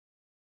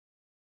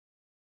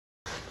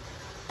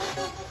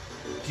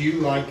Do you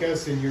like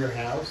us in your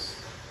house?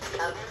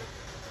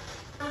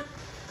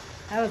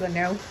 That was a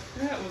no.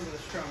 That was a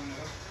strong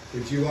no.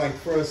 Would you like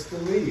for us to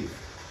leave?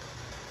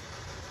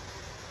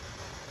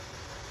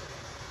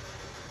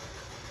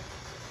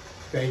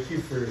 Thank you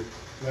for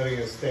letting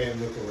us stay and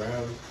look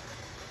around.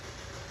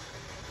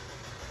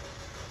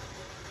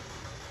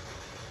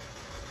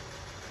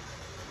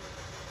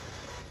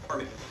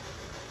 Party?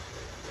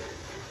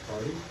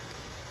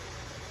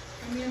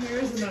 I mean, there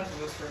is enough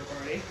of us for a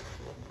party.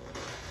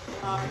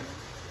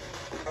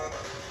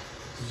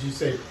 Did you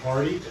say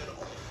party?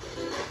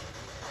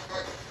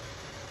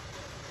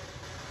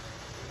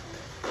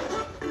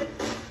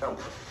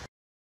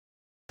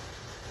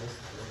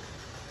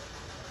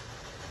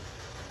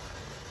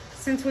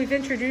 Since we've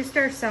introduced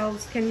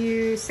ourselves, can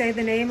you say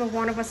the name of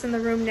one of us in the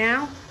room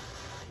now?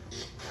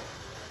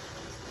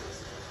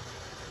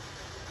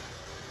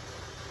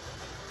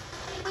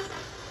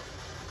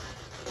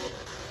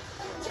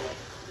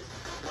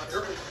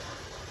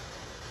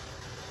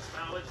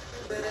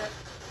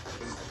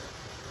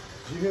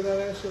 Did you hear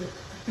that, Ashley?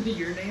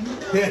 Your name?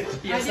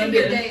 Yes, I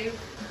did. Dave.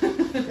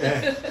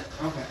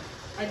 Okay.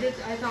 I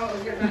thought I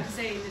was about to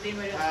say, did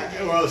anybody else hear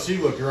Dave? Well, she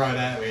looked right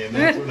at me, and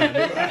that's when I knew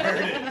I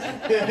heard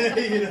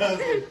it. You know,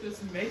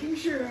 Just making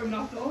sure I'm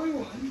not the only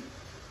one.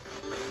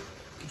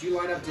 Could you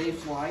light up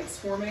Dave's lights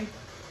for me?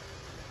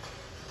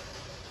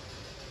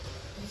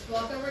 Just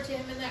walk over to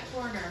him in that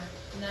corner,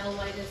 and that'll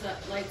light us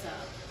up. Lights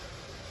up.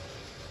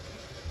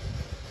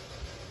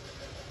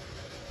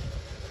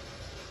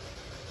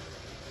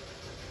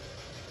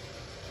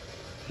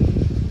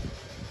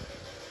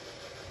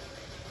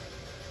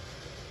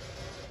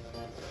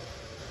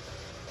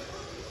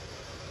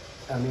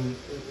 I mean,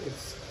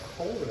 it's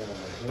cold around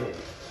my head.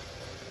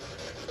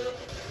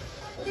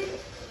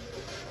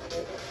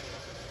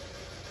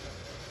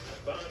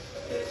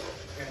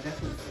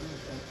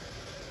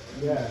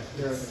 Yeah,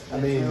 I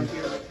mean,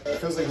 it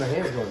feels like my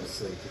hand's going to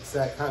sleep. It's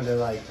that kind of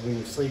like when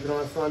you're sleeping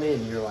on it funny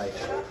and you're like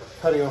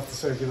cutting off the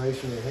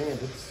circulation in your hand.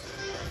 It's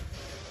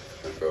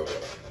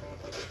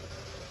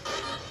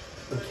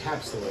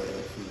encapsulating,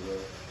 if you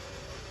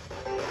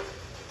will.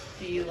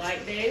 Do you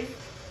like Dave?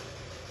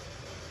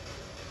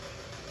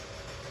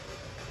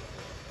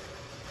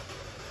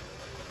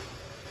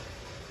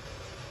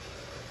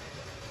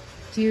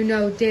 Do you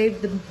know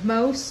Dave the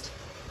most?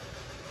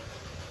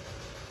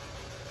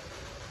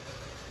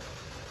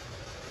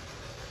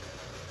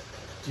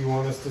 Do you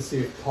want us to see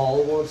if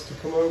Paul wants to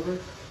come over?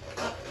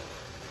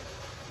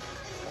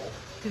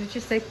 Did it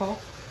just say Paul?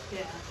 Yeah.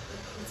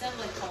 It sounded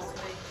like Paul to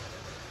me.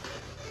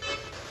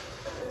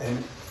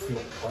 And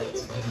feel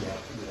lights. Yeah,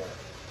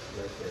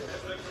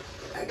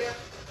 right there.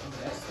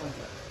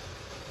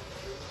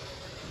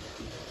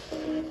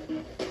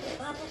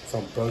 It's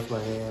on both my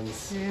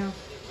hands. Yeah.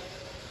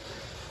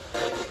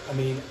 I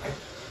mean,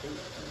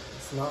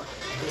 it's not. I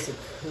guess it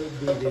could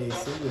be the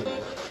AC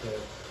unit,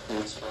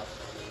 but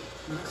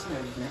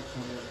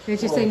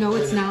Did you say no?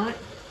 It's not.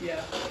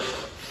 Yeah.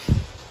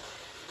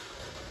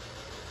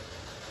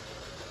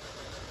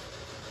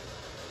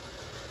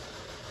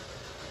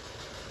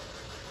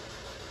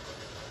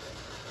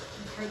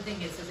 The hard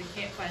thing is it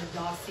can't find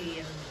Dossie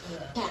and the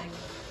thing.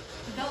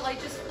 Did that light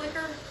just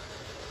flicker?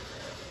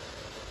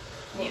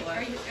 Are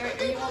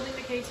you holding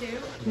the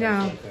K2?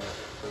 No.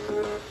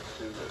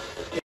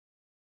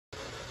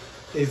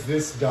 is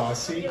this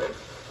Dossie?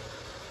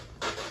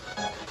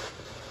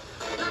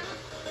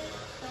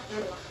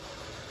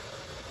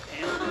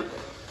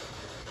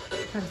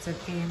 That's a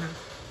Anna.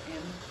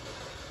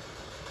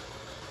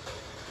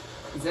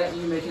 Is that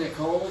you making it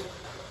cold?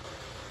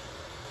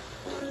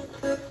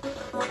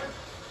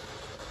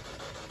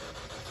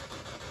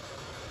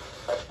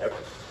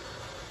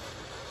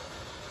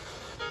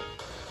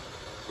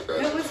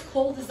 It was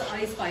cold as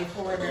ice by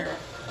Foreigner.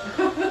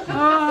 Oh.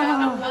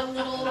 That one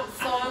little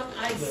song,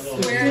 I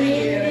swear to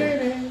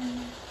you.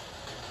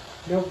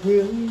 Now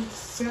will you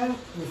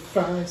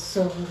sacrifice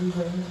all you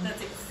want?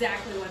 That's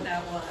exactly what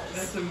that was.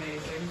 That's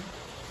amazing.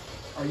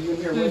 Are you in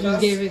here It with just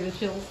us? gave me the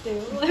chills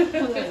too.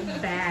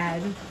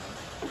 Bad.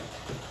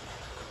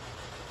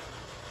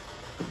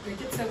 It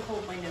gets so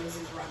cold my nose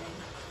is running.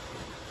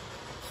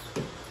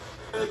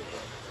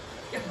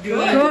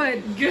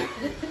 Good. Good.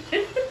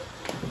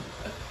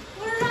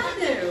 What did I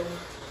do?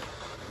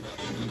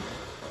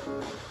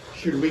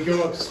 Should we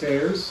go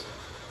upstairs?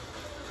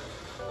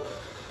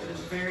 It is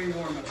very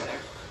warm up there.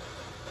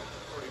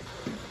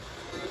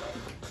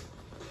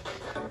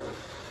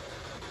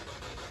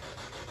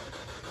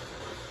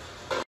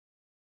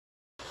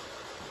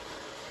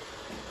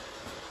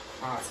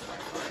 Ah, it's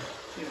right.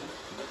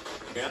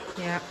 Yeah.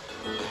 Yep.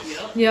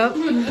 Yep. Yep.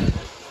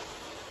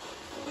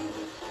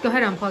 Go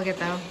ahead, unplug it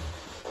though.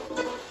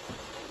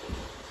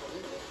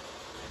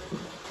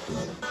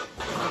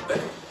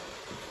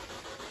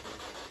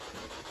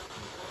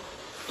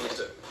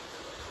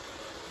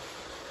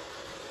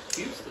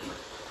 Houston.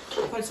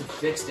 I thought you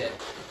fixed it.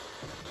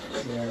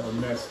 Yeah, or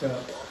messed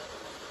up.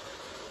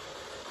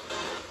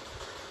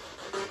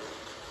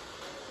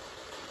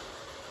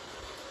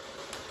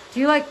 Do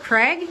you like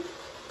Craig?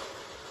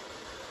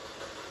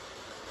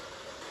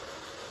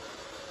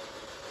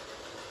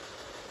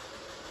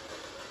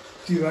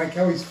 Do you like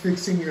how he's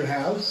fixing your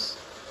house?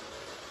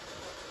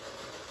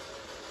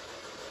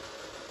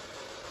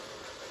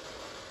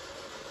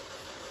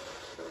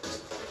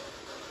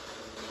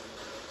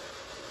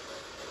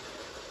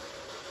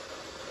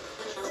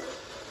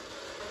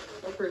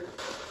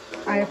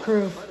 I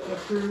approve.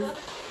 Approve.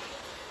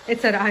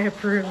 It said I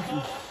approve.